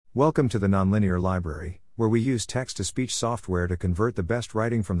Welcome to the Nonlinear Library, where we use text-to-speech software to convert the best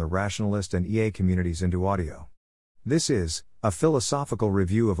writing from the rationalist and EA communities into audio. This is a philosophical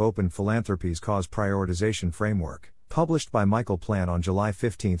review of Open Philanthropy's Cause Prioritization Framework, published by MichaelPlant on July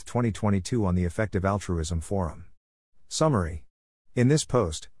 15, 2022 on the Effective Altruism Forum. Summary. In this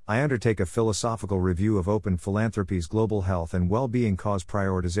post, I undertake a philosophical review of Open Philanthropy's Global Health and Well-Being Cause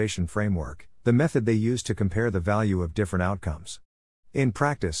Prioritization Framework, the method they use to compare the value of different outcomes. In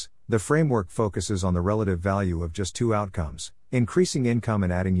practice, the framework focuses on the relative value of just two outcomes: increasing income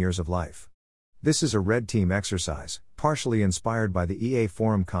and adding years of life. This is a red team exercise, partially inspired by the EA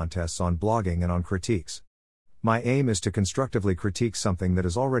forum contests on blogging and on critiques. My aim is to constructively critique something that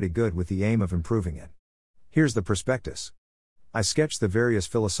is already good with the aim of improving it. Here's the prospectus. I sketch the various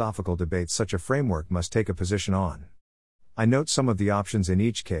philosophical debates such a framework must take a position on. I note some of the options in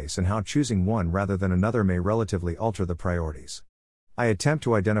each case and how choosing one rather than another may relatively alter the priorities. I attempt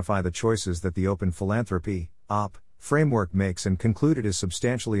to identify the choices that the Open Philanthropy (OP) framework makes and conclude it is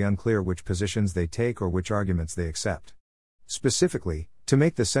substantially unclear which positions they take or which arguments they accept. Specifically, to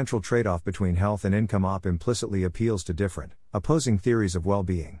make the central trade-off between health and income, OP implicitly appeals to different, opposing theories of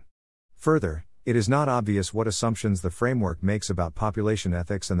well-being. Further, it is not obvious what assumptions the framework makes about population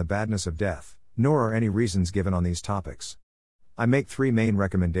ethics and the badness of death, nor are any reasons given on these topics. I make three main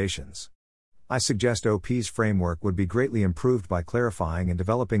recommendations. I suggest OP's framework would be greatly improved by clarifying and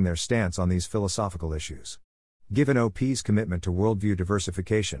developing their stance on these philosophical issues. Given OP's commitment to worldview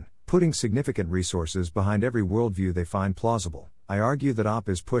diversification, putting significant resources behind every worldview they find plausible, I argue that OP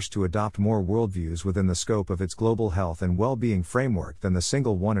is pushed to adopt more worldviews within the scope of its global health and well-being framework than the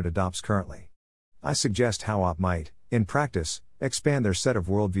single one it adopts currently. I suggest how OP might, in practice, expand their set of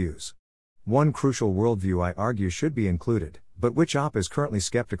worldviews. One crucial worldview I argue should be included, but which OP is currently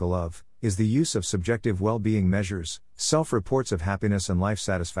skeptical of, is the use of subjective well-being measures, self-reports of happiness and life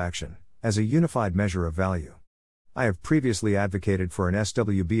satisfaction, as a unified measure of value. I have previously advocated for an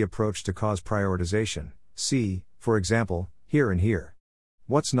SWB approach to cause prioritization, see, for example, Here and Here.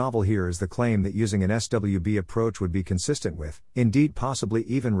 What's novel here is the claim that using an SWB approach would be consistent with, indeed possibly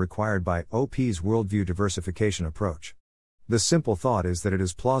even required by, OP's worldview diversification approach. The simple thought is that it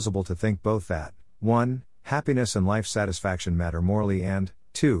is plausible to think both that 1. Happiness and life satisfaction matter morally and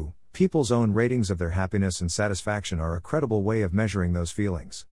 2. People's own ratings of their happiness and satisfaction are a credible way of measuring those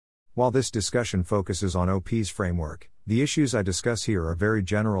feelings. While this discussion focuses on OP's framework, the issues I discuss here are very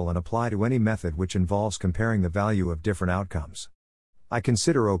general and apply to any method which involves comparing the value of different outcomes. I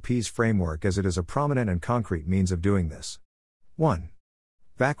consider OP's framework as it is a prominent and concrete means of doing this. 1.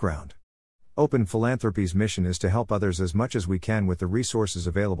 Background. Open Philanthropy's mission is to help others as much as we can with the resources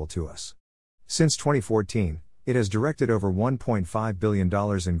available to us. Since 2014, it has directed over $1.5 billion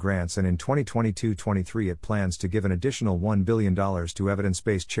in grants, and in 2022-23 it plans to give an additional $1 billion to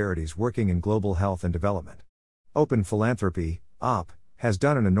evidence-based charities working in global health and development. Open Philanthropy, OP, has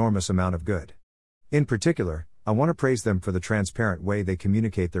done an enormous amount of good. In particular, I want to praise them for the transparent way they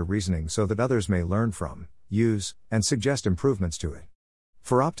communicate their reasoning so that others may learn from, use, and suggest improvements to it.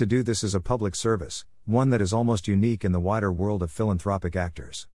 For OP to do this is a public service, one that is almost unique in the wider world of philanthropic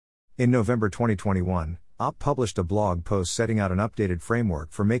actors. In November 2021, OP published a blog post setting out an updated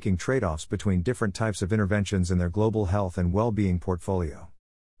framework for making trade-offs between different types of interventions in their global health and well-being portfolio.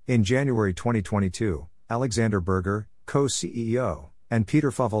 In January 2022, Alexander Berger, co-CEO, and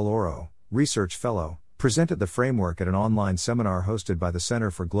Peter Favaloro, research fellow, presented the framework at an online seminar hosted by the Center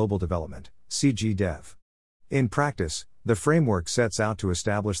for Global Development, CGDev. In practice, the framework sets out to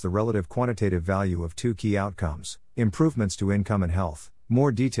establish the relative quantitative value of two key outcomes: improvements to income and health.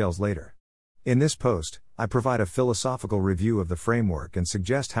 More details later. In this post, I provide a philosophical review of the framework and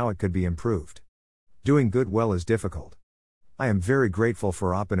suggest how it could be improved. Doing good well is difficult. I am very grateful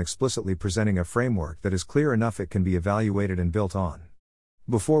for OP in explicitly presenting a framework that is clear enough it can be evaluated and built on.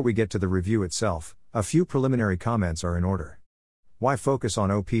 Before we get to the review itself, a few preliminary comments are in order. Why focus on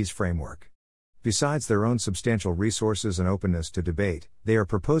OP's framework? Besides their own substantial resources and openness to debate, they are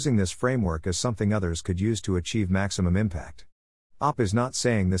proposing this framework as something others could use to achieve maximum impact. OP is not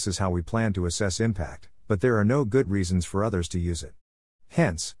saying this is how we plan to assess impact, but there are no good reasons for others to use it.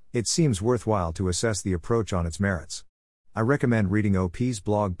 Hence, it seems worthwhile to assess the approach on its merits. I recommend reading OP's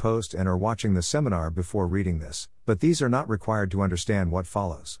blog post and/or watching the seminar before reading this, but these are not required to understand what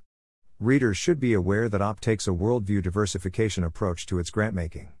follows. Readers should be aware that OP takes a worldview diversification approach to its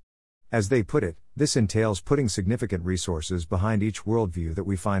grantmaking. As they put it, this entails putting significant resources behind each worldview that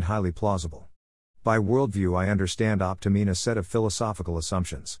we find highly plausible. By worldview I understand OP to mean a set of philosophical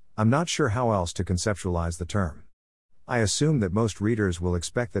assumptions. I'm not sure how else to conceptualize the term. I assume that most readers will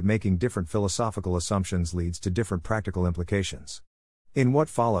expect that making different philosophical assumptions leads to different practical implications. In what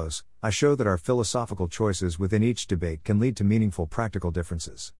follows, I show that our philosophical choices within each debate can lead to meaningful practical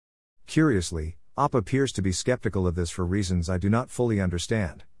differences. Curiously, OP appears to be skeptical of this for reasons I do not fully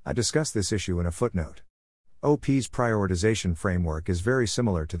understand. I discuss this issue in a footnote. OP's prioritization framework is very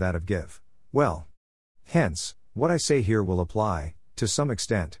similar to that of Give Well. Hence, what I say here will apply, to some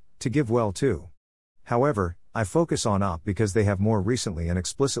extent, to Give Well too. However, I focus on OP because they have more recently and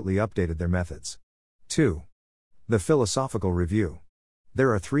explicitly updated their methods. 2. The philosophical review.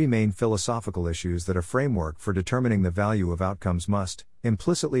 There are three main philosophical issues that a framework for determining the value of outcomes must,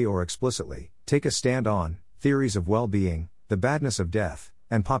 implicitly or explicitly, take a stand on: theories of well-being, the badness of death,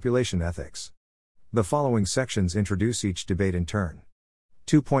 and population ethics. The following sections introduce each debate in turn.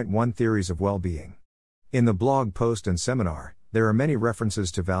 2.1 Theories of well-being. In the blog post and seminar, there are many references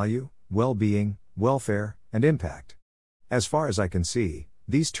to value, well-being, welfare, and impact. As far as I can see,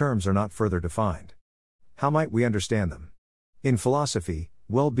 these terms are not further defined. How might we understand them? In philosophy,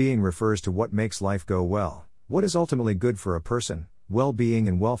 well-being refers to what makes life go well, what is ultimately good for a person. Well-being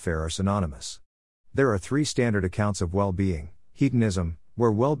and welfare are synonymous. There are three standard accounts of well-being: hedonism,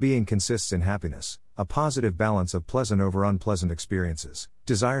 where well-being consists in happiness, a positive balance of pleasant over unpleasant experiences;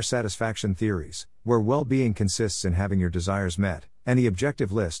 desire satisfaction theories, where well-being consists in having your desires met; and the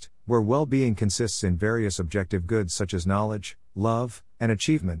objective list, where well-being consists in various objective goods such as knowledge, love, and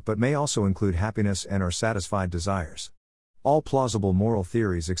achievement, but may also include happiness and/or satisfied desires. All plausible moral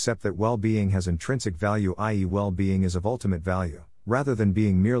theories accept that well-being has intrinsic value, i.e. well-being is of ultimate value, rather than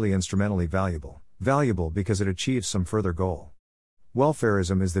being merely instrumentally valuable because it achieves some further goal.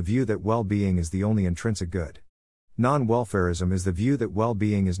 Welfarism is the view that well-being is the only intrinsic good. Non-welfarism is the view that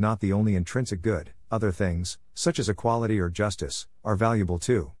well-being is not the only intrinsic good; other things, such as equality or justice, are valuable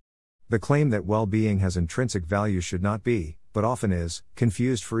too. The claim that well-being has intrinsic value should not be, but often is,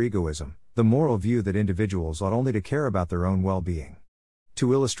 confused for egoism, the moral view that individuals ought only to care about their own well-being.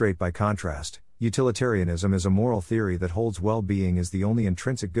 To illustrate by contrast, utilitarianism is a moral theory that holds well-being is the only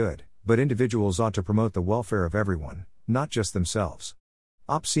intrinsic good, but individuals ought to promote the welfare of everyone, not just themselves.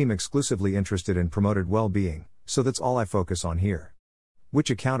 OP seem exclusively interested in promoted well-being, so that's all I focus on here. Which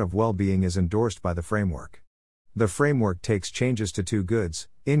account of well-being is endorsed by the framework? The framework takes changes to two goods,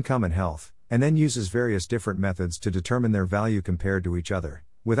 income and health, and then uses various different methods to determine their value compared to each other,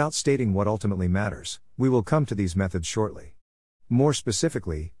 without stating what ultimately matters. We will come to these methods shortly. More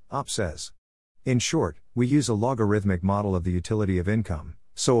specifically, OP says. In short, we use a logarithmic model of the utility of income,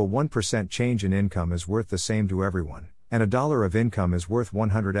 so a 1% change in income is worth the same to everyone, and $1 of income is worth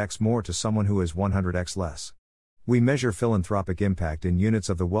 100x more to someone who is 100x less. We measure philanthropic impact in units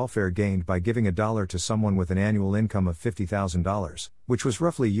of the welfare gained by giving $1 to someone with an annual income of $50,000, which was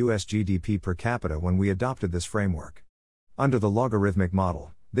roughly US GDP per capita when we adopted this framework. Under the logarithmic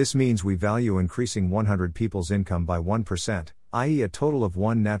model, this means we value increasing 100 people's income by 1%, i.e. a total of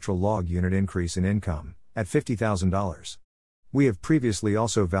 1 natural log unit increase in income, at $50,000. We have previously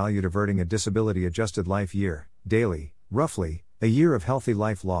also valued averting a disability-adjusted life year, daily, roughly, a year of healthy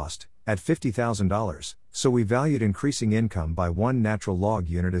life lost, at $50,000, so we valued increasing income by 1 natural log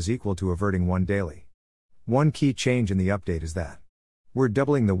unit as equal to averting 1 daily. One key change in the update is that we're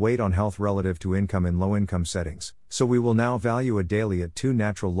doubling the weight on health relative to income in low-income settings, so we will now value a daily at 2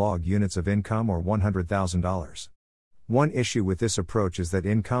 natural log units of income or $100,000. One issue with this approach is that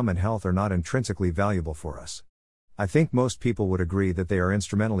income and health are not intrinsically valuable for us. I think most people would agree that they are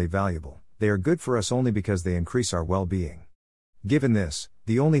instrumentally valuable; they are good for us only because they increase our well-being. Given this,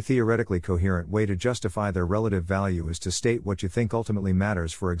 the only theoretically coherent way to justify their relative value is to state what you think ultimately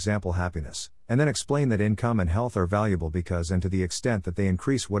matters, for example happiness, and then explain that income and health are valuable because and to the extent that they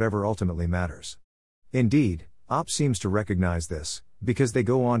increase whatever ultimately matters. Indeed, OP seems to recognize this, because they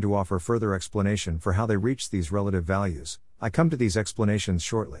go on to offer further explanation for how they reach these relative values. I come to these explanations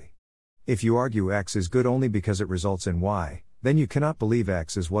shortly. If you argue X is good only because it results in Y, then you cannot believe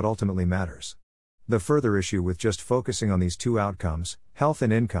X is what ultimately matters. The further issue with just focusing on these two outcomes, health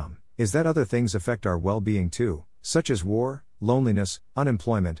and income, is that other things affect our well-being too, such as war, loneliness,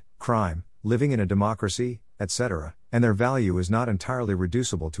 unemployment, crime, living in a democracy, etc., and their value is not entirely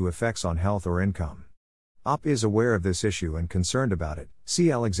reducible to effects on health or income. OP is aware of this issue and concerned about it.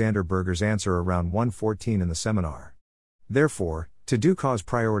 See Alexander Berger's answer around 114 in the seminar. Therefore, to do cause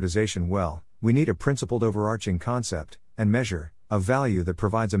prioritization well, we need a principled overarching concept, and measure, of value that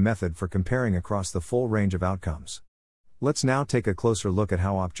provides a method for comparing across the full range of outcomes. Let's now take a closer look at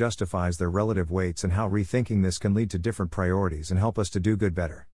how OP justifies their relative weights and how rethinking this can lead to different priorities and help us to do good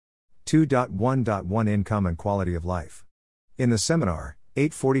better. 2.1.1 Income and Quality of Life. In the seminar,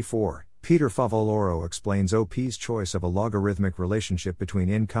 844, Peter Favoloro explains OP's choice of a logarithmic relationship between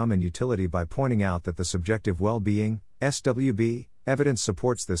income and utility by pointing out that the subjective well-being, SWB, evidence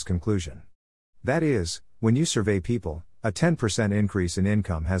supports this conclusion. That is, when you survey people, a 10% increase in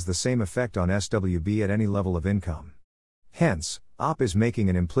income has the same effect on SWB at any level of income. Hence, OP is making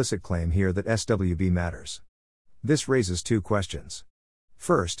an implicit claim here that SWB matters. This raises two questions.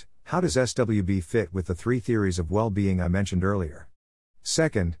 First, how does SWB fit with the three theories of well-being I mentioned earlier?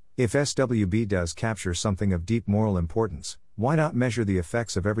 Second, if SWB does capture something of deep moral importance, why not measure the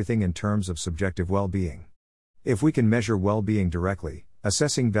effects of everything in terms of subjective well-being? If we can measure well-being directly,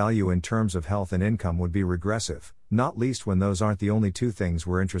 assessing value in terms of health and income would be regressive, not least when those aren't the only two things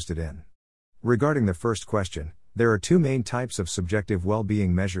we're interested in. Regarding the first question, there are two main types of subjective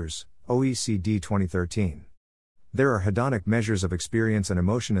well-being measures, OECD 2013. There are hedonic measures of experience and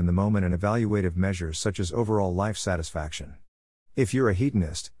emotion in the moment and evaluative measures such as overall life satisfaction. If you're a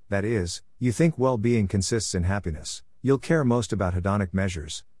hedonist, that is, you think well-being consists in happiness, you'll care most about hedonic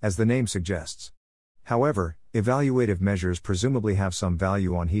measures, as the name suggests. However, evaluative measures presumably have some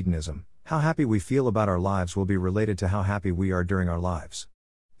value on hedonism. How happy we feel about our lives will be related to how happy we are during our lives.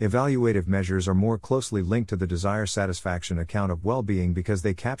 Evaluative measures are more closely linked to the desire satisfaction account of well-being because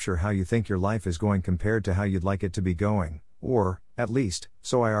they capture how you think your life is going compared to how you'd like it to be going, or, at least,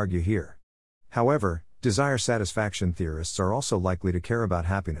 so I argue here. However, desire satisfaction theorists are also likely to care about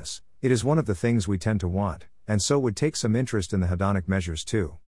happiness. It is one of the things we tend to want, and so would take some interest in the hedonic measures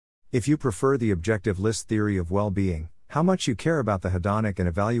too. If you prefer the objective list theory of well-being, how much you care about the hedonic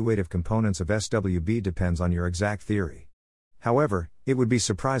and evaluative components of SWB depends on your exact theory. However, it would be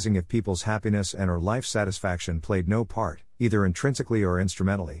surprising if people's happiness and/or life satisfaction played no part, either intrinsically or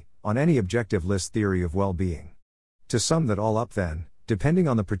instrumentally, on any objective list theory of well-being. To sum that all up then, depending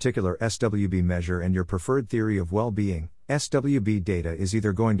on the particular SWB measure and your preferred theory of well-being, SWB data is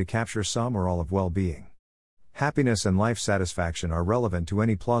either going to capture some or all of well-being. Happiness and life satisfaction are relevant to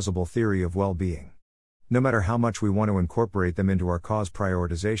any plausible theory of well-being. No matter how much we want to incorporate them into our cause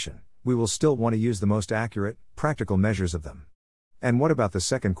prioritization, we will still want to use the most accurate, practical measures of them. And what about the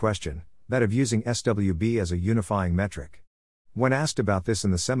second question, that of using SWB as a unifying metric? When asked about this in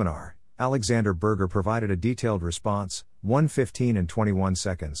the seminar, Alexander Berger provided a detailed response, 1:15 and 21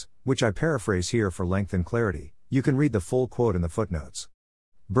 seconds, which I paraphrase here for length and clarity. You can read the full quote in the footnotes.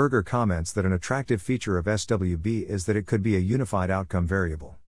 Berger comments that an attractive feature of SWB is that it could be a unified outcome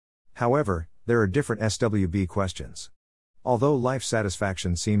variable. However, there are different SWB questions. Although life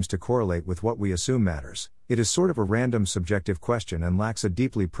satisfaction seems to correlate with what we assume matters, it is sort of a random subjective question and lacks a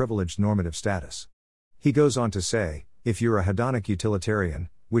deeply privileged normative status. He goes on to say, if you're a hedonic utilitarian,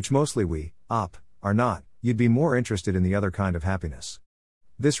 which mostly we, OP, are not, you'd be more interested in the other kind of happiness.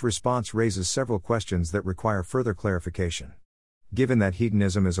 This response raises several questions that require further clarification. Given that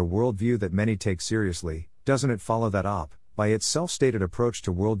hedonism is a worldview that many take seriously, doesn't it follow that OP, by its self-stated approach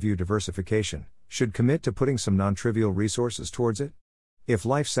to worldview diversification, should commit to putting some non-trivial resources towards it? If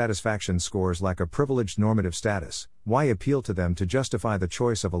life satisfaction scores lack a privileged normative status, why appeal to them to justify the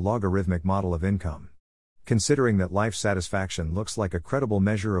choice of a logarithmic model of income? Considering that life satisfaction looks like a credible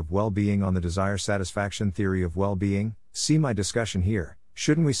measure of well-being on the desire satisfaction theory of well-being, see my discussion here,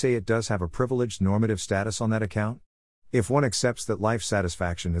 shouldn't we say it does have a privileged normative status on that account? If one accepts that life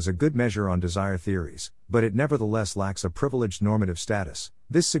satisfaction is a good measure on desire theories, but it nevertheless lacks a privileged normative status,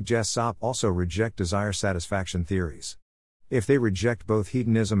 this suggests OP also reject desire satisfaction theories. If they reject both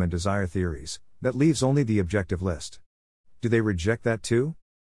hedonism and desire theories, that leaves only the objective list. Do they reject that too?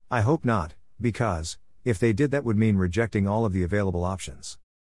 I hope not, because, if they did, that would mean rejecting all of the available options.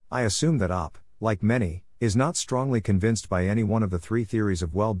 I assume that OP, like many, is not strongly convinced by any one of the three theories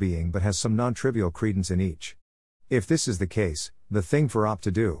of well-being but has some non-trivial credence in each. If this is the case, the thing for OP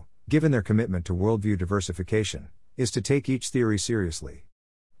to do, given their commitment to worldview diversification, is to take each theory seriously.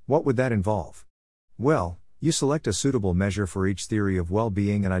 What would that involve? Well, you select a suitable measure for each theory of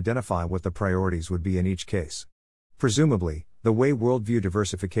well-being and identify what the priorities would be in each case. Presumably, the way worldview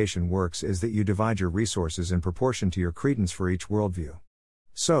diversification works is that you divide your resources in proportion to your credence for each worldview.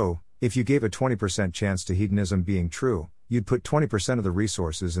 So, if you gave a 20% chance to hedonism being true, you'd put 20% of the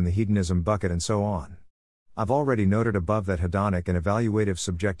resources in the hedonism bucket and so on. I've already noted above that hedonic and evaluative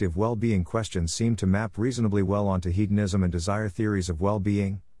subjective well-being questions seem to map reasonably well onto hedonism and desire theories of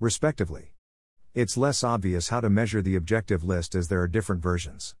well-being, respectively. It's less obvious how to measure the objective list as there are different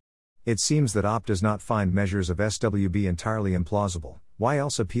versions. It seems that OP does not find measures of SWB entirely implausible. Why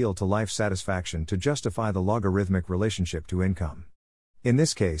else appeal to life satisfaction to justify the logarithmic relationship to income? In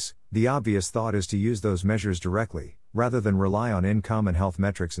this case, the obvious thought is to use those measures directly, rather than rely on income and health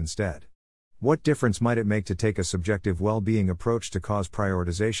metrics instead. What difference might it make to take a subjective well-being approach to cause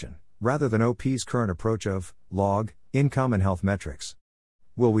prioritization, rather than OP's current approach of log, income and health metrics?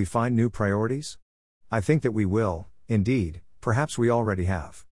 Will we find new priorities? I think that we will, indeed, perhaps we already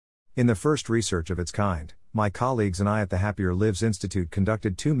have. In the first research of its kind, my colleagues and I at the Happier Lives Institute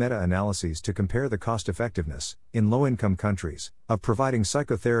conducted 2 meta-analyses to compare the cost-effectiveness, in low-income countries, of providing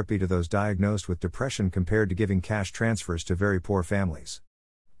psychotherapy to those diagnosed with depression compared to giving cash transfers to very poor families.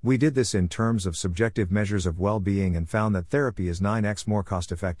 We did this in terms of subjective measures of well-being and found that therapy is 9x more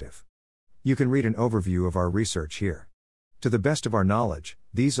cost-effective. You can read an overview of our research here. To the best of our knowledge,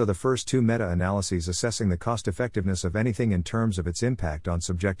 these are the first 2 meta-analyses assessing the cost-effectiveness of anything in terms of its impact on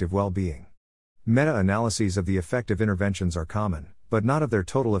subjective well-being. Meta-analyses of the effect of interventions are common, but not of their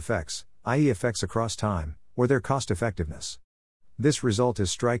total effects, i.e. effects across time, or their cost-effectiveness. This result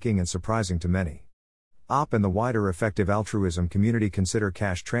is striking and surprising to many. OP and the wider effective altruism community consider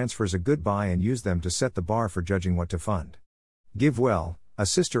cash transfers a good buy and use them to set the bar for judging what to fund. GiveWell, a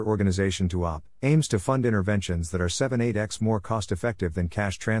sister organization to OP, aims to fund interventions that are 7-8x more cost-effective than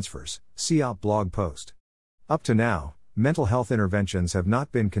cash transfers, see OP blog post. Up to now, mental health interventions have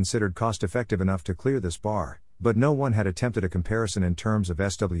not been considered cost-effective enough to clear this bar, but no one had attempted a comparison in terms of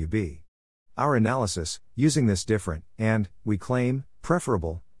SWB. Our analysis, using this different, and, we claim,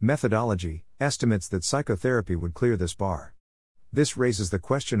 preferable, methodology, estimates that psychotherapy would clear this bar. This raises the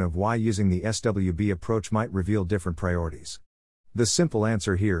question of why using the SWB approach might reveal different priorities. The simple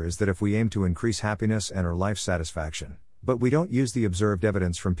answer here is that if we aim to increase happiness and/or life satisfaction, but we don't use the observed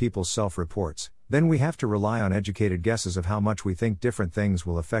evidence from people's self-reports, then we have to rely on educated guesses of how much we think different things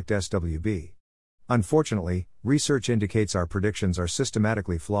will affect SWB. Unfortunately, research indicates our predictions are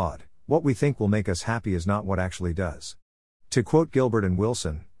systematically flawed. What we think will make us happy is not what actually does. To quote Gilbert and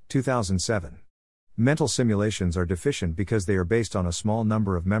Wilson, 2007. Mental simulations are deficient because they are based on a small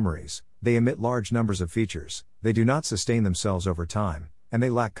number of memories, they emit large numbers of features, they do not sustain themselves over time, and they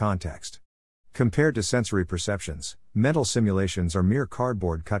lack context. Compared to sensory perceptions, mental simulations are mere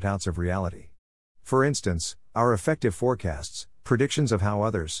cardboard cutouts of reality. For instance, our effective forecasts, predictions of how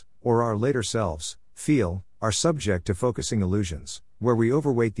others, or our later selves, feel, are subject to focusing illusions, where we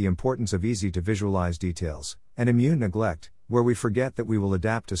overweight the importance of easy-to-visualize details, and immune neglect, where we forget that we will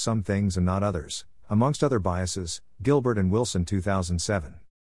adapt to some things and not others, amongst other biases, Gilbert and Wilson 2007.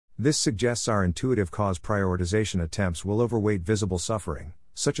 This suggests our intuitive cause prioritization attempts will overweight visible suffering,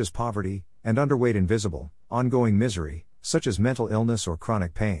 such as poverty, and underweight invisible, ongoing misery, such as mental illness or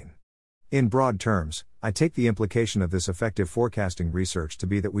chronic pain. In broad terms, I take the implication of this effective forecasting research to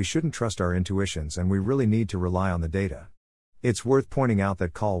be that we shouldn't trust our intuitions and we really need to rely on the data. It's worth pointing out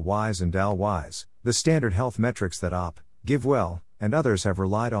that Call-Wise and Dal-Wise, the standard health metrics that OP, GiveWell, and others have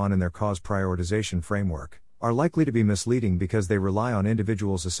relied on in their cause prioritization framework, are likely to be misleading because they rely on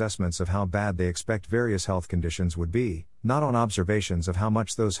individuals' assessments of how bad they expect various health conditions would be, not on observations of how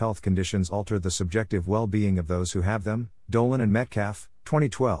much those health conditions alter the subjective well-being of those who have them, Dolan and Metcalf,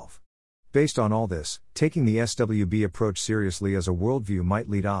 2012. Based on all this, taking the SWB approach seriously as a worldview might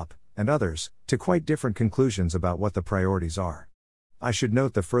lead OP, and others, to quite different conclusions about what the priorities are. I should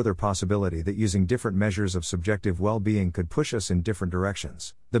note the further possibility that using different measures of subjective well-being could push us in different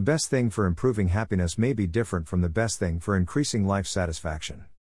directions. The best thing for improving happiness may be different from the best thing for increasing life satisfaction.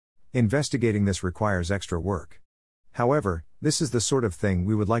 Investigating this requires extra work. However, this is the sort of thing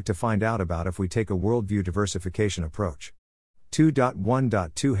we would like to find out about if we take a worldview diversification approach.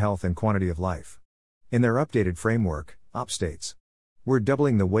 2.1.2 Health and Quantity of Life. In their updated framework, OP states, "We're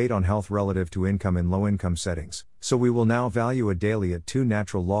doubling the weight on health relative to income in low-income settings, so we will now value a daily at 2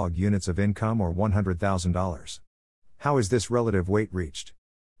 natural log units of income or $100,000. How is this relative weight reached?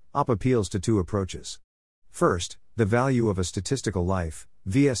 OP appeals to 2 approaches. First, the value of a statistical life,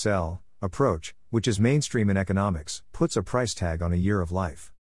 VSL, approach, which is mainstream in economics, puts a price tag on a year of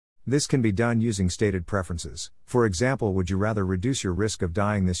life. This can be done using stated preferences. For example, would you rather reduce your risk of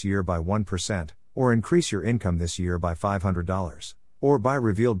dying this year by 1%, or increase your income this year by $500? Or by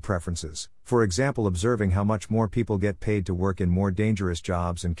revealed preferences, for example observing how much more people get paid to work in more dangerous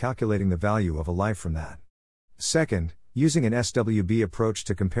jobs and calculating the value of a life from that. Second, using an SWB approach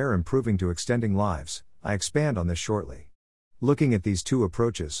to compare improving to extending lives. I expand on this shortly. Looking at these 2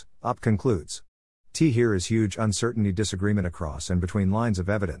 approaches, OP concludes. T here is huge uncertainty disagreement across and between lines of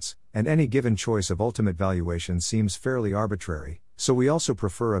evidence, and any given choice of ultimate valuation seems fairly arbitrary, so we also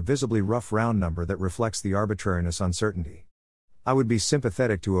prefer a visibly rough round number that reflects the arbitrariness uncertainty. I would be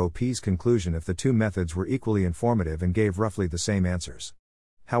sympathetic to OP's conclusion if the 2 methods were equally informative and gave roughly the same answers.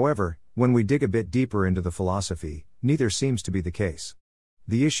 However, when we dig a bit deeper into the philosophy, neither seems to be the case.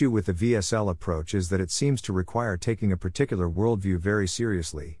 The issue with the VSL approach is that it seems to require taking a particular worldview very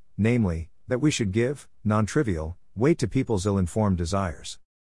seriously, namely, that we should give, non-trivial, weight to people's ill-informed desires.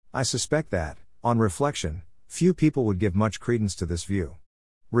 I suspect that, on reflection, few people would give much credence to this view.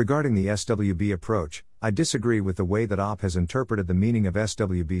 Regarding the SWB approach, I disagree with the way that OP has interpreted the meaning of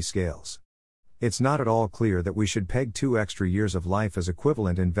SWB scales. It's not at all clear that we should peg 2 extra years of life as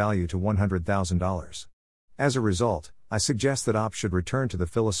equivalent in value to $100,000. As a result, I suggest that OP should return to the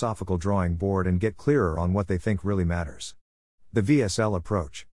philosophical drawing board and get clearer on what they think really matters. The VSL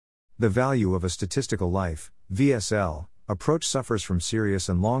approach. The value of a statistical life, VSL, approach suffers from serious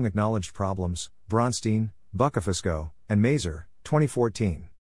and long acknowledged problems. Bronstein, Bucafisco, and Mazur, 2014.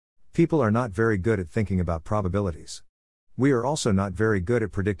 People are not very good at thinking about probabilities. We are also not very good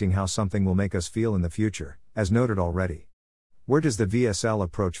at predicting how something will make us feel in the future, as noted already. Where does the VSL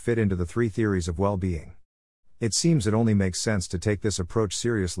approach fit into the 3 theories of well-being? It seems it only makes sense to take this approach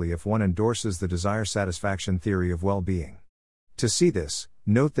seriously if one endorses the desire-satisfaction theory of well-being. To see this,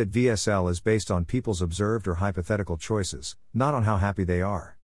 note that VSL is based on people's observed or hypothetical choices, not on how happy they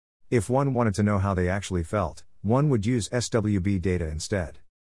are. If one wanted to know how they actually felt, one would use SWB data instead.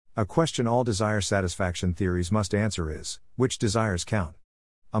 A question all desire-satisfaction theories must answer is, which desires count?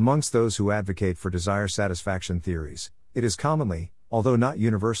 Amongst those who advocate for desire-satisfaction theories, it is commonly, although not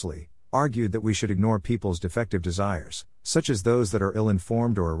universally, argued that we should ignore people's defective desires, such as those that are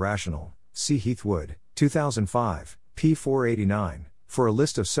ill-informed or irrational. See Heathwood, 2005, p. 489, for a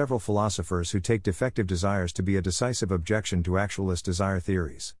list of several philosophers who take defective desires to be a decisive objection to actualist desire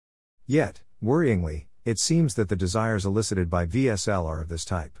theories. Yet, worryingly, it seems that the desires elicited by VSL are of this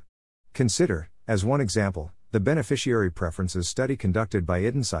type. Consider, as one example, the beneficiary preferences study conducted by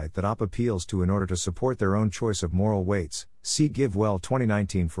Insight that OP appeals to in order to support their own choice of moral weights. See GiveWell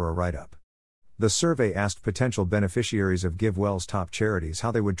 2019 for a write-up. The survey asked potential beneficiaries of GiveWell's top charities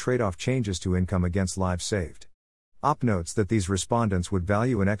how they would trade off changes to income against lives saved. OP notes that these respondents would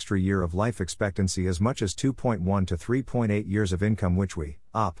value an extra year of life expectancy as much as 2.1 to 3.8 years of income, which we,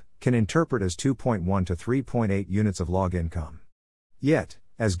 OP, can interpret as 2.1 to 3.8 units of log income. Yet,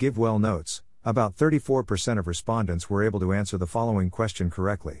 as GiveWell notes, about 34% of respondents were able to answer the following question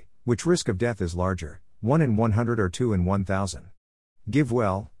correctly: which risk of death is larger, 1 in 100 or 2 in 1,000?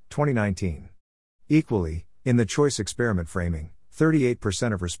 GiveWell, 2019. Equally, in the choice experiment framing,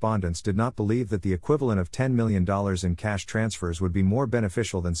 38% of respondents did not believe that the equivalent of $10 million in cash transfers would be more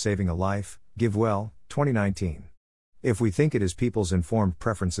beneficial than saving a life. GiveWell, 2019. If we think it is people's informed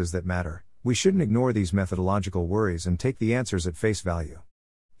preferences that matter, we shouldn't ignore these methodological worries and take the answers at face value.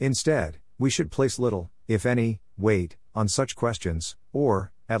 Instead, we should place little, if any, weight on such questions,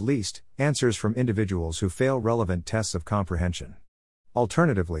 or, at least, answers from individuals who fail relevant tests of comprehension.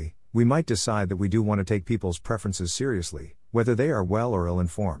 Alternatively, we might decide that we do want to take people's preferences seriously, whether they are well or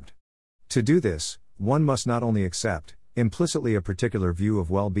ill-informed. To do this, one must not only accept, implicitly, a particular view of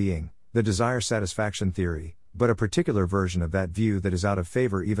well-being, the desire-satisfaction theory, but a particular version of that view that is out of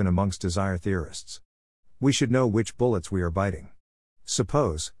favor even amongst desire theorists. We should know which bullets we are biting.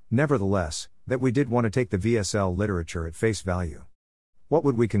 Suppose, nevertheless, that we did want to take the VSL literature at face value. What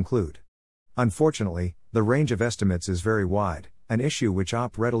would we conclude? Unfortunately, the range of estimates is very wide, an issue which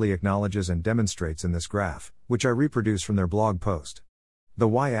OP readily acknowledges and demonstrates in this graph, which I reproduce from their blog post. The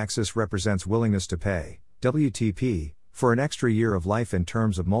y-axis represents willingness to pay, WTP, for an extra year of life in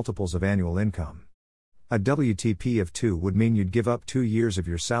terms of multiples of annual income. A WTP of 2 would mean you'd give up 2 years of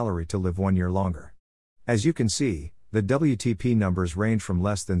your salary to live 1 year longer. As you can see, the WTP numbers range from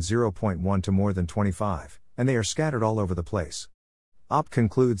less than 0.1 to more than 25, and they are scattered all over the place. OP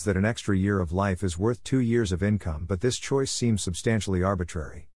concludes that an extra year of life is worth 2 years of income, but this choice seems substantially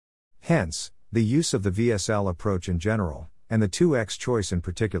arbitrary. Hence, the use of the VSL approach in general, and the 2x choice in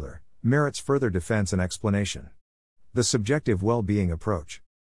particular, merits further defense and explanation. The subjective well-being approach.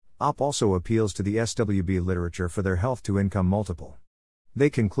 OP also appeals to the SWB literature for their health-to-income multiple. They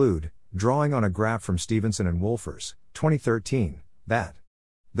conclude, drawing on a graph from Stevenson and Wolfers, 2013, that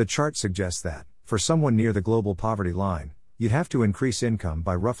the chart suggests that, for someone near the global poverty line, you'd have to increase income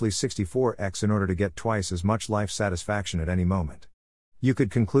by roughly 64x in order to get twice as much life satisfaction at any moment. You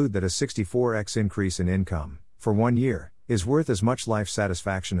could conclude that a 64x increase in income, for 1 year, is worth as much life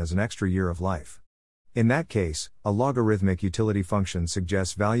satisfaction as an extra year of life. In that case, a logarithmic utility function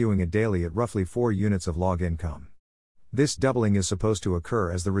suggests valuing it daily at roughly 4 units of log income. This doubling is supposed to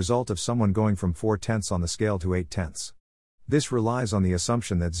occur as the result of someone going from 4/10 on the scale to 8/10. This relies on the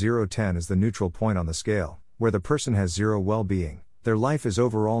assumption that 0-10 is the neutral point on the scale, where the person has zero well-being, their life is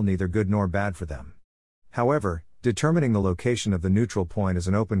overall neither good nor bad for them. However, determining the location of the neutral point is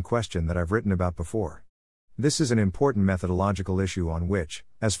an open question that I've written about before. This is an important methodological issue on which,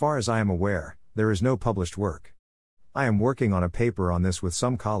 as far as I am aware, there is no published work. I am working on a paper on this with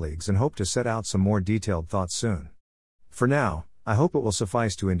some colleagues and hope to set out some more detailed thoughts soon. For now, I hope it will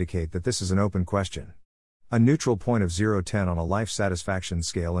suffice to indicate that this is an open question. A neutral point of 0-10 on a life satisfaction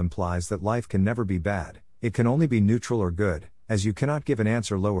scale implies that life can never be bad, it can only be neutral or good, as you cannot give an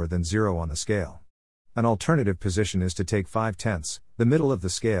answer lower than 0 on the scale. An alternative position is to take 5/10, the middle of the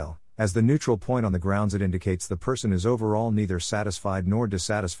scale, as the neutral point on the grounds it indicates the person is overall neither satisfied nor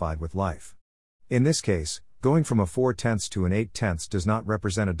dissatisfied with life. In this case, going from a 4/10 to an 8/10 does not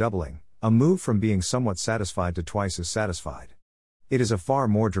represent a doubling, a move from being somewhat satisfied to twice as satisfied. It is a far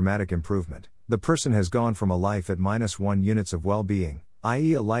more dramatic improvement. The person has gone from a life at -1 units of well-being,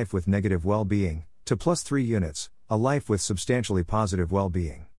 i.e. a life with negative well-being, to +3 units, a life with substantially positive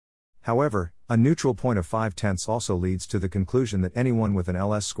well-being. However, a neutral point of 5/10 also leads to the conclusion that anyone with an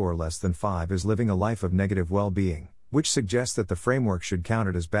LS score less than 5 is living a life of negative well-being, which suggests that the framework should count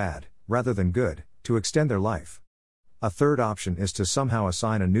it as bad, rather than good, to extend their life. A third option is to somehow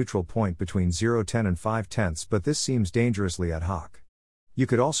assign a neutral point between 0-10 and 5/10, but this seems dangerously ad hoc. You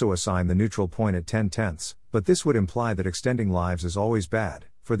could also assign the neutral point at 10/10, but this would imply that extending lives is always bad,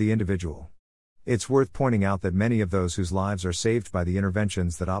 for the individual. It's worth pointing out that many of those whose lives are saved by the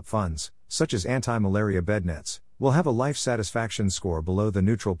interventions that OP funds, such as anti-malaria bed nets, will have a life satisfaction score below the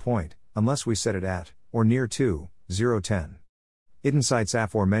neutral point, unless we set it at, or near to, 0-10. Insight's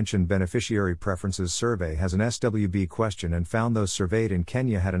aforementioned beneficiary preferences survey has an SWB question and found those surveyed in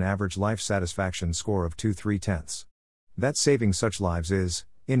Kenya had an average life satisfaction score of 2/3. That saving such lives is,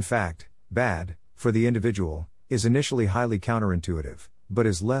 in fact, bad, for the individual, is initially highly counterintuitive, but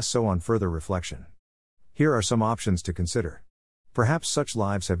is less so on further reflection. Here are some options to consider. Perhaps such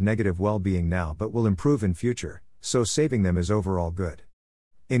lives have negative well-being now but will improve in future, so saving them is overall good.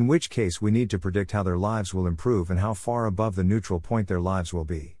 In which case we need to predict how their lives will improve and how far above the neutral point their lives will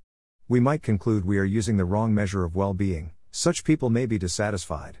be. We might conclude we are using the wrong measure of well-being. Such people may be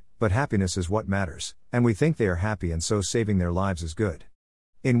dissatisfied, but happiness is what matters, and we think they are happy and so saving their lives is good.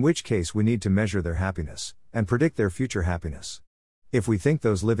 In which case we need to measure their happiness, and predict their future happiness. If we think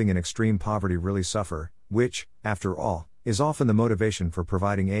those living in extreme poverty really suffer, which, after all, is often the motivation for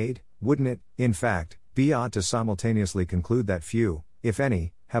providing aid, wouldn't it, in fact, be odd to simultaneously conclude that few, if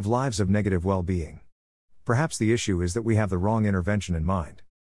any, have lives of negative well-being? Perhaps the issue is that we have the wrong intervention in mind.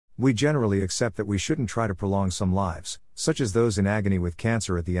 We generally accept that we shouldn't try to prolong some lives, such as those in agony with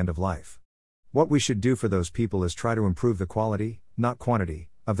cancer at the end of life. What we should do for those people is try to improve the quality, not quantity,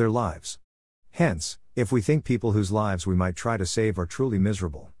 of their lives. Hence, if we think people whose lives we might try to save are truly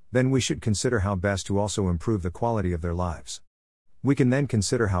miserable, then we should consider how best to also improve the quality of their lives. We can then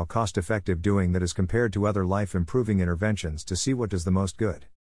consider how cost-effective doing that is compared to other life-improving interventions to see what does the most good.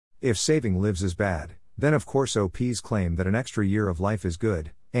 If saving lives is bad, then of course OP's claim that an extra year of life is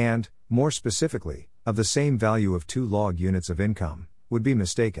good, and, more specifically, of the same value of 2 log units of income, would be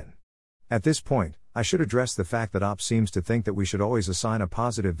mistaken. At this point, I should address the fact that OP seems to think that we should always assign a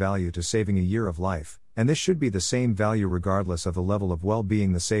positive value to saving a year of life, and this should be the same value regardless of the level of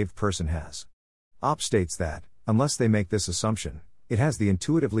well-being the saved person has. OP states that, unless they make this assumption, it has the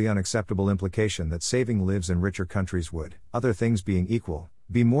intuitively unacceptable implication that saving lives in richer countries would, other things being equal,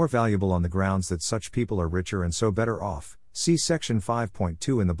 be more valuable on the grounds that such people are richer and so better off. See section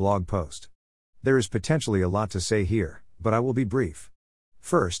 5.2 in the blog post. There is potentially a lot to say here, but I will be brief.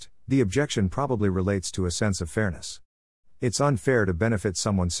 First, the objection probably relates to a sense of fairness. It's unfair to benefit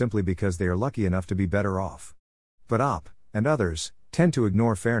someone simply because they are lucky enough to be better off. But OP, and others, tend to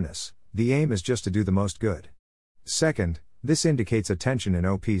ignore fairness. The aim is just to do the most good. Second, this indicates a tension in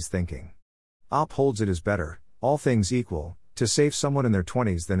OP's thinking. OP holds it is better, all things equal, to save someone in their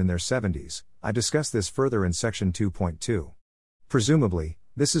 20s than in their 70s. I discuss this further in section 2.2. Presumably,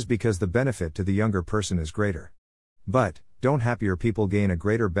 this is because the benefit to the younger person is greater. But, don't happier people gain a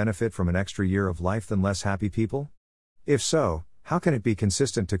greater benefit from an extra year of life than less happy people? If so, how can it be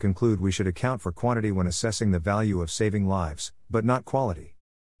consistent to conclude we should account for quantity when assessing the value of saving lives, but not quality?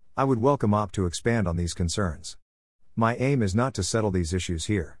 I would welcome OP to expand on these concerns. My aim is not to settle these issues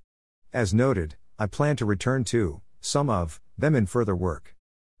here. As noted, I plan to return to some of them in further work.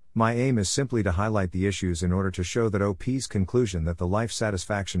 My aim is simply to highlight the issues in order to show that OP's conclusion that the life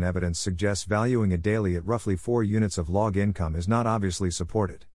satisfaction evidence suggests valuing a daily at roughly 4 units of log income is not obviously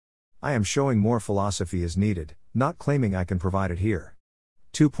supported. I am showing more philosophy is needed, not claiming I can provide it here.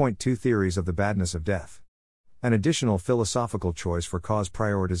 2.2 Theories of the badness of death. An additional philosophical choice for cause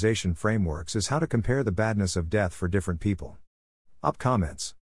prioritization frameworks is how to compare the badness of death for different people. OP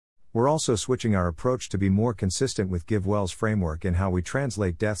comments. We're also switching our approach to be more consistent with GiveWell's framework in how we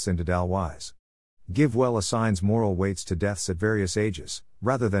translate deaths into DAL-wise. GiveWell assigns moral weights to deaths at various ages,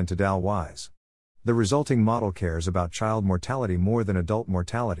 rather than to DAL-wise. The resulting model cares about child mortality more than adult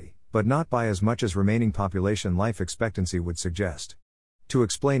mortality, but not by as much as remaining population life expectancy would suggest. To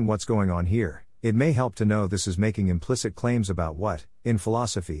explain what's going on here, It may help to know this is making implicit claims about what, in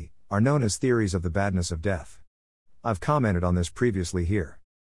philosophy, are known as theories of the badness of death. I've commented on this previously here.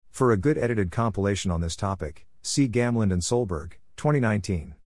 For a good edited compilation on this topic, see Gamland and Solberg,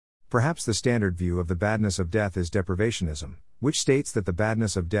 2019. Perhaps the standard view of the badness of death is deprivationism, which states that the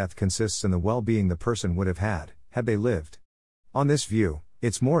badness of death consists in the well-being the person would have had they lived. On this view,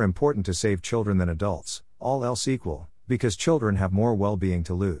 it's more important to save children than adults, all else equal, because children have more well-being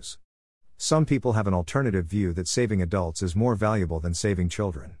to lose. Some people have an alternative view that saving adults is more valuable than saving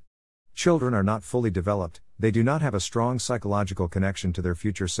children. Children are not fully developed, they do not have a strong psychological connection to their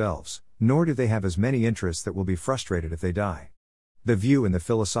future selves, nor do they have as many interests that will be frustrated if they die. The view in the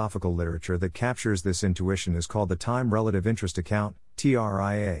philosophical literature that captures this intuition is called the time-relative interest account,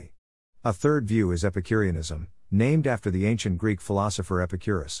 TRIA. A third view is Epicureanism, named after the ancient Greek philosopher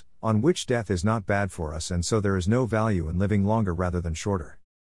Epicurus, on which death is not bad for us and so there is no value in living longer rather than shorter.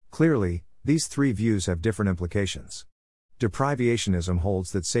 Clearly, these three views have different implications. Deprivationism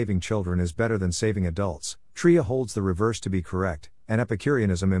holds that saving children is better than saving adults, TRIA holds the reverse to be correct, and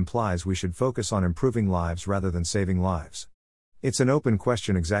Epicureanism implies we should focus on improving lives rather than saving lives. It's an open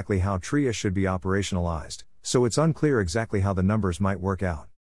question exactly how TRIA should be operationalized, so it's unclear exactly how the numbers might work out.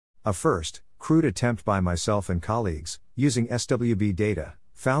 A first, crude attempt by myself and colleagues, using SWB data,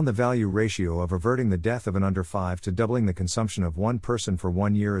 found the value ratio of averting the death of an under 5 to doubling the consumption of one person for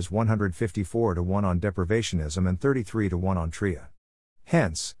 1 year is 154 to 1 on deprivationism and 33 to 1 on TRIA.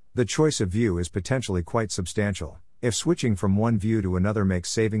 Hence, the choice of view is potentially quite substantial, if switching from one view to another makes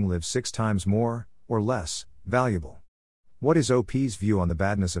saving lives 6 times more, or less, valuable. What is OP's view on the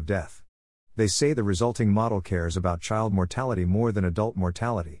badness of death? They say the resulting model cares about child mortality more than adult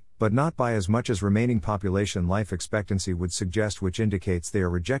mortality, but not by as much as remaining population life expectancy would suggest, which indicates they are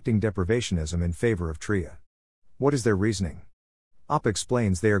rejecting deprivationism in favor of TRIA. What is their reasoning? OP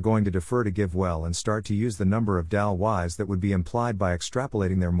explains they are going to defer to give well and start to use the number of DAL-Ys that would be implied by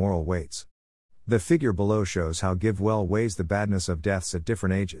extrapolating their moral weights. The figure below shows how give well weighs the badness of deaths at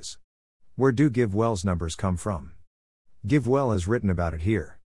different ages. Where do give well's numbers come from? Give well has written about it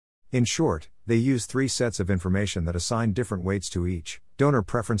here. In short, they use 3 sets of information that assign different weights to each: donor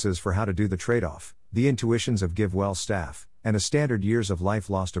preferences for how to do the trade-off, the intuitions of give well staff, and a standard years of life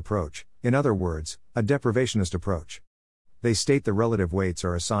lost approach, in other words, a deprivationist approach. They state the relative weights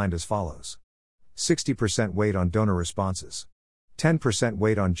are assigned as follows: 60% weight on donor responses, 10%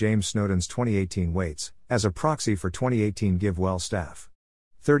 weight on James Snowden's 2018 weights, as a proxy for 2018 give well staff,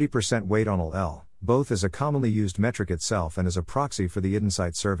 30% weight on LL, both as a commonly used metric itself and as a proxy for the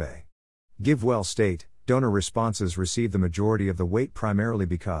Insight survey. Give well state, donor responses receive the majority of the weight primarily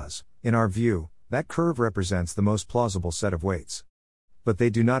because, in our view, that curve represents the most plausible set of weights. But they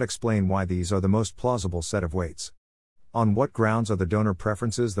do not explain why these are the most plausible set of weights. On what grounds are the donor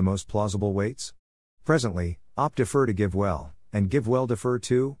preferences the most plausible weights? Presently, OP defer to give well, and give well defer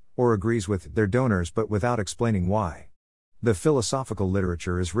to, or agrees with, their donors but without explaining why. The philosophical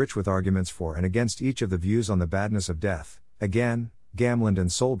literature is rich with arguments for and against each of the views on the badness of death. Again, Gamland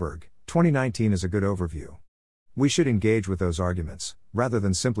and Solberg, 2019 is a good overview. We should engage with those arguments, rather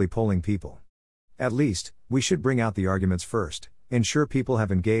than simply polling people. At least, we should bring out the arguments first, ensure people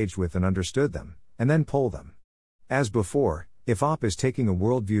have engaged with and understood them, and then poll them. As before, if OP is taking a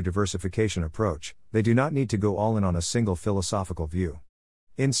worldview diversification approach, they do not need to go all in on a single philosophical view.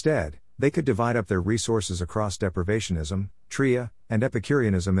 Instead, they could divide up their resources across deprivationism, TRIA, and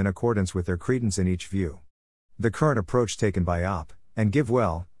Epicureanism in accordance with their credence in each view. The current approach taken by OP, and give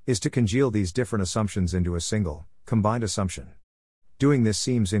well, is to congeal these different assumptions into a single, combined assumption. Doing this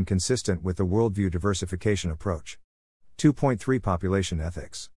seems inconsistent with the worldview diversification approach. 2.3 Population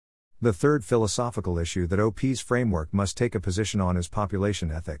ethics. The third philosophical issue that OP's framework must take a position on is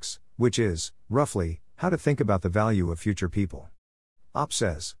population ethics, which is, roughly, how to think about the value of future people. OP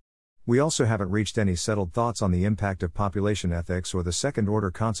says, "We also haven't reached any settled thoughts on the impact of population ethics or the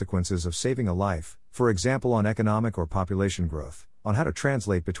second-order consequences of saving a life, for example on economic or population growth, on how to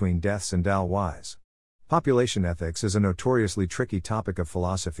translate between deaths and DAL-Ys." Population ethics is a notoriously tricky topic of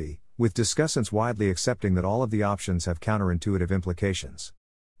philosophy, with discussants widely accepting that all of the options have counterintuitive implications.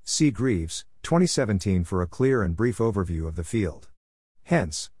 See Greaves, 2017 for a clear and brief overview of the field.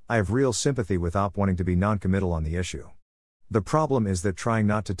 Hence, I have real sympathy with OP wanting to be non-committal on the issue. The problem is that trying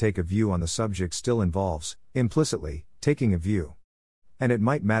not to take a view on the subject still involves, implicitly, taking a view. And it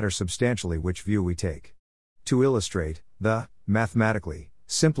might matter substantially which view we take. To illustrate, the, mathematically,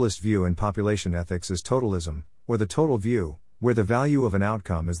 simplest view in population ethics is totalism, or the total view, where the value of an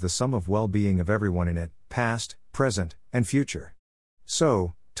outcome is the sum of well-being of everyone in it, past, present, and future.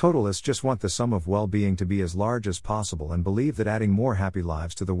 So, totalists just want the sum of well-being to be as large as possible and believe that adding more happy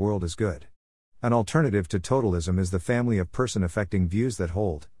lives to the world is good. An alternative to totalism is the family of person-affecting views that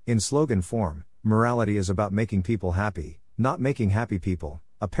hold, in slogan form, morality is about making people happy, not making happy people,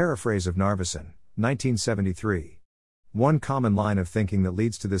 a paraphrase of Narveson, 1973. One common line of thinking that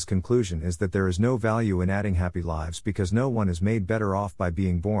leads to this conclusion is that there is no value in adding happy lives because no one is made better off by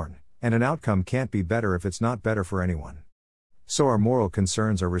being born, and an outcome can't be better if it's not better for anyone. So our moral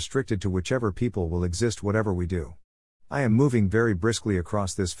concerns are restricted to whichever people will exist whatever we do. I am moving very briskly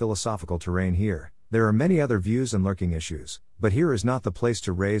across this philosophical terrain here. There are many other views and lurking issues, but here is not the place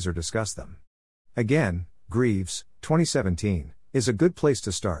to raise or discuss them. Again, Greaves, 2017, is a good place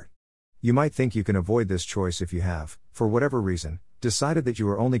to start. You might think you can avoid this choice if you have, for whatever reason, decided that you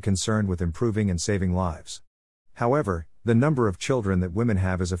are only concerned with improving and saving lives. However, the number of children that women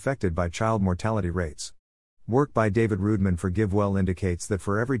have is affected by child mortality rates. Work by David Rudman for GiveWell indicates that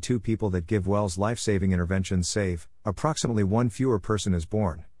for every 2 people that GiveWell's life-saving interventions save, approximately 1 fewer person is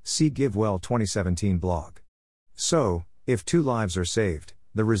born. See GiveWell 2017 blog. So, if 2 lives are saved,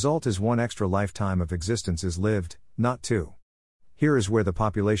 the result is 1 extra lifetime of existence is lived, not 2. Here is where the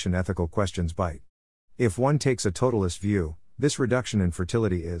population ethical questions bite. If one takes a totalist view, this reduction in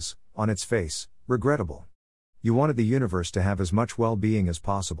fertility is, on its face, regrettable. You wanted the universe to have as much well-being as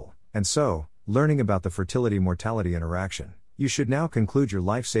possible, and so, learning about the fertility-mortality interaction, you should now conclude your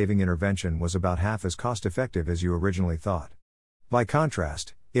life-saving intervention was about half as cost-effective as you originally thought. By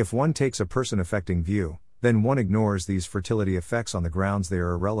contrast, if one takes a person-affecting view, then one ignores these fertility effects on the grounds they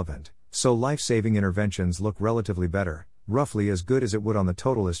are irrelevant, so life-saving interventions look relatively better, roughly as good as it would on the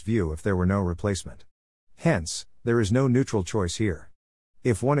totalist view if there were no replacement. Hence, there is no neutral choice here.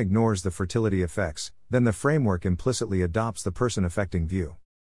 If one ignores the fertility effects, then the framework implicitly adopts the person-affecting view.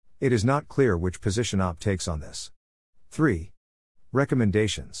 It is not clear which position OP takes on this. 3.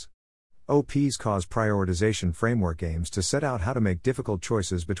 Recommendations. OP's cause prioritization framework aims to set out how to make difficult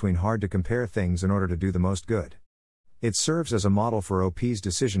choices between hard-to-compare things in order to do the most good. It serves as a model for OP's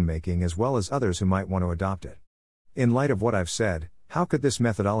decision-making as well as others who might want to adopt it. In light of what I've said, how could this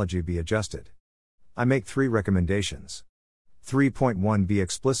methodology be adjusted? I make 3 recommendations. 3.1 Be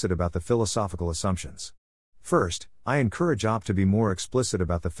explicit about the philosophical assumptions. First, I encourage OP to be more explicit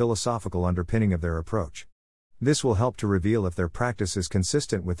about the philosophical underpinning of their approach. This will help to reveal if their practice is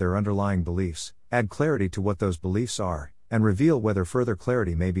consistent with their underlying beliefs, add clarity to what those beliefs are, and reveal whether further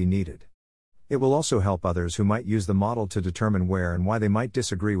clarity may be needed. It will also help others who might use the model to determine where and why they might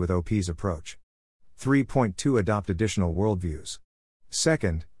disagree with OP's approach. 3.2 Adopt additional worldviews.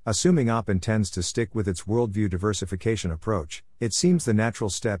 Second, assuming OP intends to stick with its worldview diversification approach, it seems the natural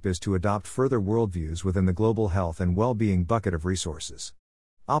step is to adopt further worldviews within the global health and well-being bucket of resources.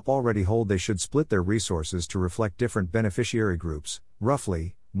 OP already hold they should split their resources to reflect different beneficiary groups,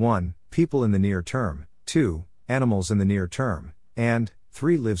 roughly, 1. People in the near term, 2. Animals in the near term, and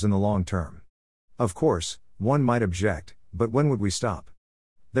 3. Lives in the long term. Of course, one might object, but when would we stop?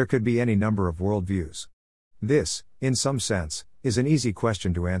 There could be any number of worldviews. This, in some sense, is an easy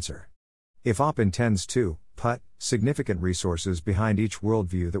question to answer. If OP intends to put significant resources behind each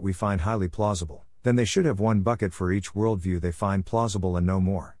worldview that we find highly plausible, then they should have one bucket for each worldview they find plausible and no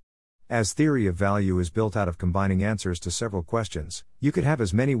more. As theory of value is built out of combining answers to several questions, you could have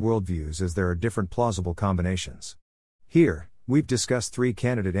as many worldviews as there are different plausible combinations. Here, we've discussed 3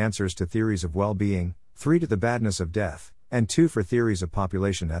 candidate answers to theories of well-being, 3 to the badness of death, and 2 for theories of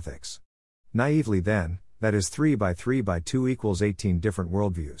population ethics. Naively then, that is 3 by 3 by 2 equals 18 different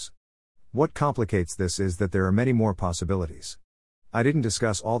worldviews. What complicates this is that there are many more possibilities. I didn't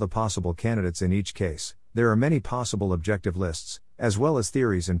discuss all the possible candidates in each case. There are many possible objective lists, as well as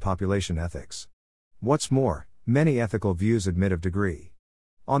theories in population ethics. What's more, many ethical views admit of degree.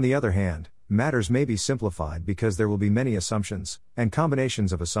 On the other hand, matters may be simplified because there will be many assumptions, and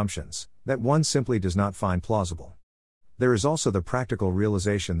combinations of assumptions, that one simply does not find plausible. There is also the practical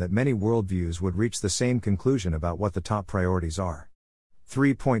realization that many worldviews would reach the same conclusion about what the top priorities are.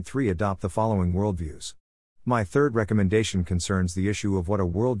 3.3 Adopt the following worldviews. My third recommendation concerns the issue of what a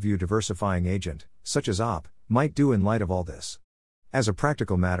worldview diversifying agent, such as OP, might do in light of all this. As a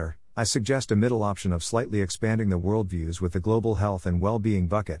practical matter, I suggest a middle option of slightly expanding the worldviews with the global health and well-being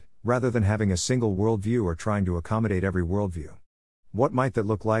bucket, rather than having a single worldview or trying to accommodate every worldview. What might that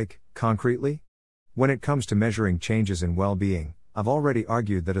look like, concretely? When it comes to measuring changes in well-being, I've already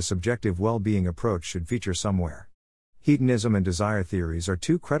argued that a subjective well-being approach should feature somewhere. Hedonism and desire theories are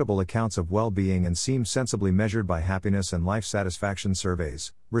 2 credible accounts of well-being and seem sensibly measured by happiness and life satisfaction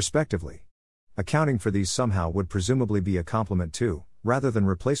surveys, respectively. Accounting for these somehow would presumably be a complement to, rather than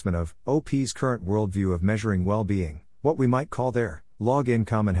replacement of, OP's current worldview of measuring well-being, what we might call their log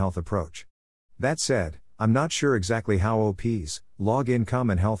income and health approach. That said, I'm not sure exactly how OP's log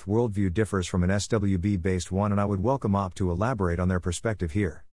income and health worldview differs from an SWB-based one, and I would welcome OP to elaborate on their perspective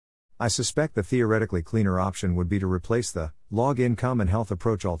here. I suspect the theoretically cleaner option would be to replace the log income and health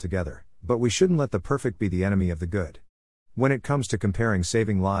approach altogether, but we shouldn't let the perfect be the enemy of the good. When it comes to comparing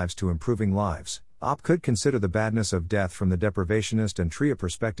saving lives to improving lives, OP could consider the badness of death from the deprivationist and TRIA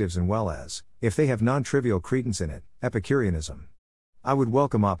perspectives, as well as, if they have non-trivial credence in it, Epicureanism. I would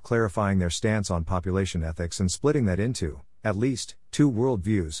welcome OP clarifying their stance on population ethics and splitting that into, at least, two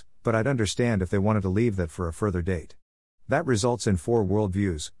worldviews, but I'd understand if they wanted to leave that for a further date. That results in 4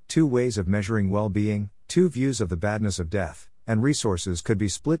 worldviews, 2 ways of measuring well-being, 2 views of the badness of death, and resources could be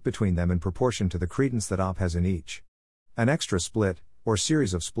split between them in proportion to the credence that OP has in each. An extra split, or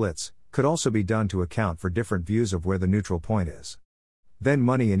series of splits, could also be done to account for different views of where the neutral point is. Then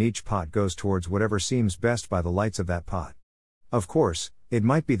money in each pot goes towards whatever seems best by the lights of that pot. Of course, it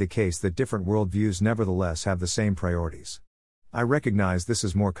might be the case that different worldviews nevertheless have the same priorities. I recognize this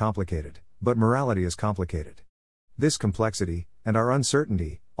is more complicated, but morality is complicated. This complexity, and our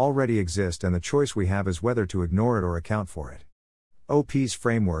uncertainty, already exist, and the choice we have is whether to ignore it or account for it. OP's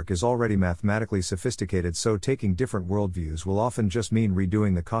framework is already mathematically sophisticated, so taking different worldviews will often just mean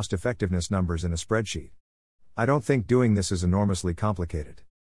redoing the cost-effectiveness numbers in a spreadsheet. I don't think doing this is enormously complicated.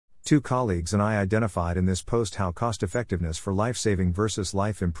 2 colleagues and I identified in this post how cost-effectiveness for life-saving versus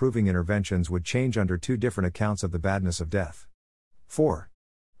life-improving interventions would change under 2 different accounts of the badness of death. 4.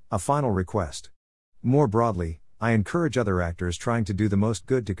 A final request. More broadly, I encourage other actors trying to do the most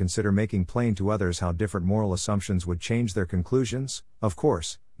good to consider making plain to others how different moral assumptions would change their conclusions. Of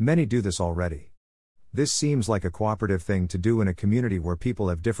course, many do this already. This seems like a cooperative thing to do in a community where people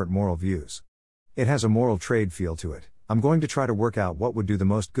have different moral views. It has a moral trade feel to it. I'm going to try to work out what would do the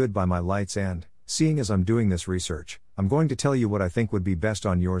most good by my lights, and, seeing as I'm doing this research, I'm going to tell you what I think would be best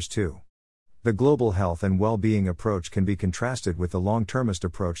on yours too. The global health and well-being approach can be contrasted with the long-termist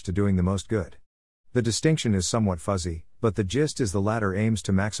approach to doing the most good. The distinction is somewhat fuzzy, but the gist is the latter aims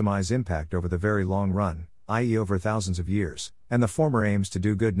to maximize impact over the very long run, i.e. over thousands of years, and the former aims to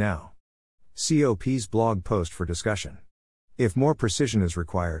do good now. COP's blog post for discussion. If more precision is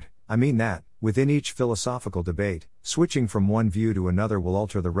required, I mean that, within each philosophical debate, switching from one view to another will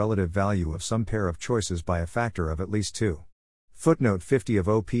alter the relative value of some pair of choices by a factor of at least 2. Footnote 50 of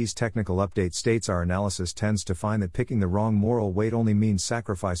OP's technical update states our analysis tends to find that picking the wrong moral weight only means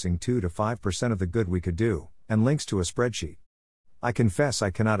sacrificing 2 to 5% of the good we could do, and links to a spreadsheet. I confess I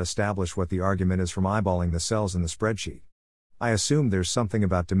cannot establish what the argument is from eyeballing the cells in the spreadsheet. I assume there's something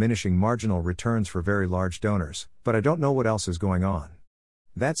about diminishing marginal returns for very large donors, but I don't know what else is going on.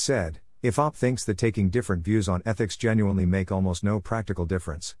 That said, if OP thinks that taking different views on ethics genuinely make almost no practical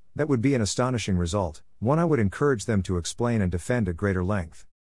difference, that would be an astonishing result, one I would encourage them to explain and defend at greater length.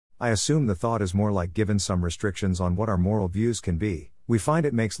 I assume the thought is more like, given some restrictions on what our moral views can be, we find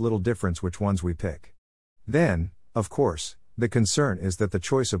it makes little difference which ones we pick. Then, of course, the concern is that the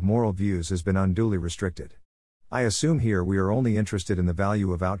choice of moral views has been unduly restricted. I assume here we are only interested in the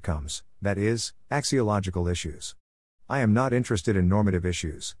value of outcomes, that is, axiological issues. I am not interested in normative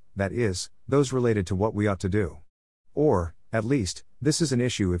issues, that is, those related to what we ought to do. Or, at least, this is an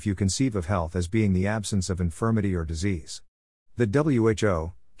issue if you conceive of health as being the absence of infirmity or disease. The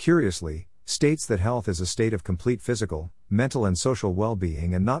WHO, curiously, states that health is a state of complete physical, mental and social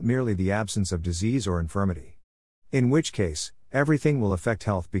well-being and not merely the absence of disease or infirmity. In which case, everything will affect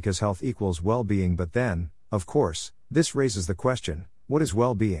health because health equals well-being, but then, of course, this raises the question, what is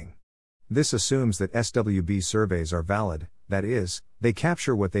well-being? This assumes that SWB surveys are valid, that is, they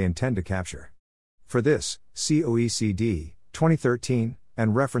capture what they intend to capture. For this, see OECD, 2013,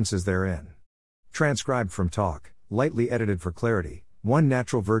 and references therein. Transcribed from Talk, lightly edited for clarity. One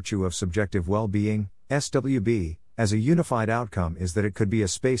natural virtue of subjective well-being, SWB, as a unified outcome is that it could be a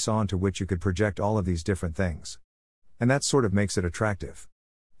space onto which you could project all of these different things. And that sort of makes it attractive.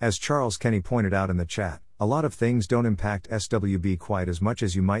 As Charles Kenny pointed out in the chat, a lot of things don't impact SWB quite as much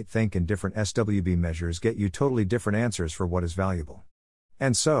as you might think, and different SWB measures get you totally different answers for what is valuable.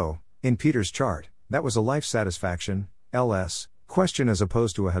 And so, in Peter's chart, that was a life satisfaction, LS, question as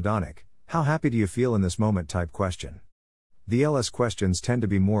opposed to a hedonic, how happy do you feel in this moment type question. The LS questions tend to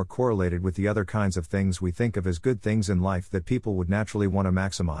be more correlated with the other kinds of things we think of as good things in life that people would naturally want to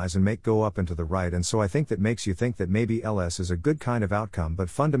maximize and make go up and to the right, and so I think that makes you think that maybe LS is a good kind of outcome, but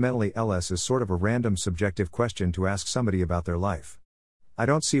fundamentally LS is sort of a random subjective question to ask somebody about their life. I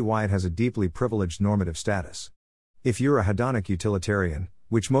don't see why it has a deeply privileged normative status. If you're a hedonic utilitarian,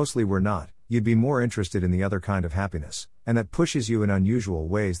 which mostly we're not, you'd be more interested in the other kind of happiness, and that pushes you in unusual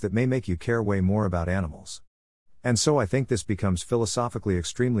ways that may make you care way more about animals. And so I think this becomes philosophically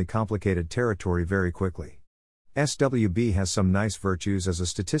extremely complicated territory very quickly. SWB has some nice virtues as a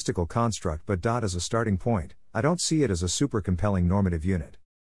statistical construct, but as a starting point, I don't see it as a super compelling normative unit.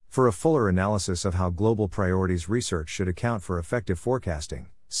 For a fuller analysis of how global priorities research should account for effective forecasting,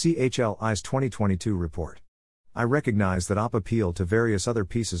 see HLI's 2022 report. I recognize that OP appealed to various other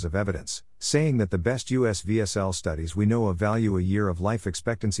pieces of evidence, saying that the best US VSL studies we know of value a year of life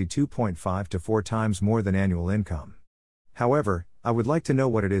expectancy 2.5 to 4 times more than annual income. However, I would like to know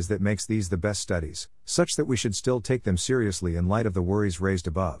what it is that makes these the best studies, such that we should still take them seriously in light of the worries raised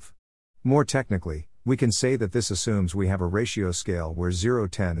above. More technically, we can say that this assumes we have a ratio scale where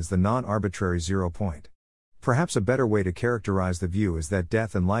 0-10 is the non-arbitrary 0 point. Perhaps a better way to characterize the view is that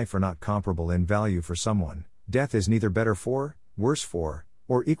death and life are not comparable in value for someone. Death is neither better for, worse for,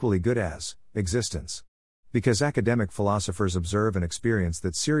 or equally good as, existence. Because academic philosophers observe and experience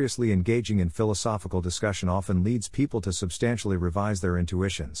that seriously engaging in philosophical discussion often leads people to substantially revise their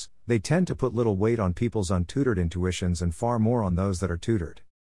intuitions, they tend to put little weight on people's untutored intuitions and far more on those that are tutored.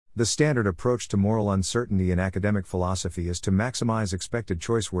 The standard approach to moral uncertainty in academic philosophy is to maximize expected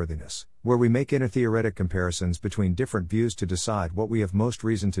choiceworthiness, where we make intertheoretic comparisons between different views to decide what we have most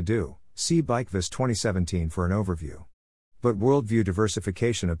reason to do. See Bikevis 2017 for an overview. But worldview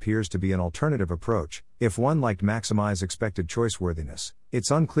diversification appears to be an alternative approach. If one liked maximize expected choiceworthiness,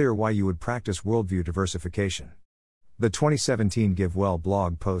 it's unclear why you would practice worldview diversification. The 2017 GiveWell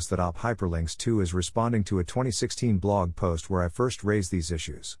blog post that OP hyperlinks to is responding to a 2016 blog post where I first raised these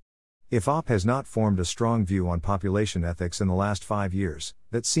issues. If OP has not formed a strong view on population ethics in the last 5 years,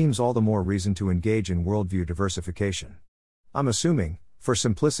 that seems all the more reason to engage in worldview diversification. I'm assuming, for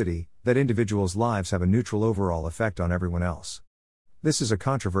simplicity, that individuals' lives have a neutral overall effect on everyone else. This is a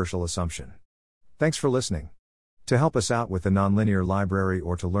controversial assumption. Thanks for listening. To help us out with the Nonlinear Library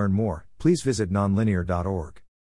or to learn more, please visit nonlinear.org.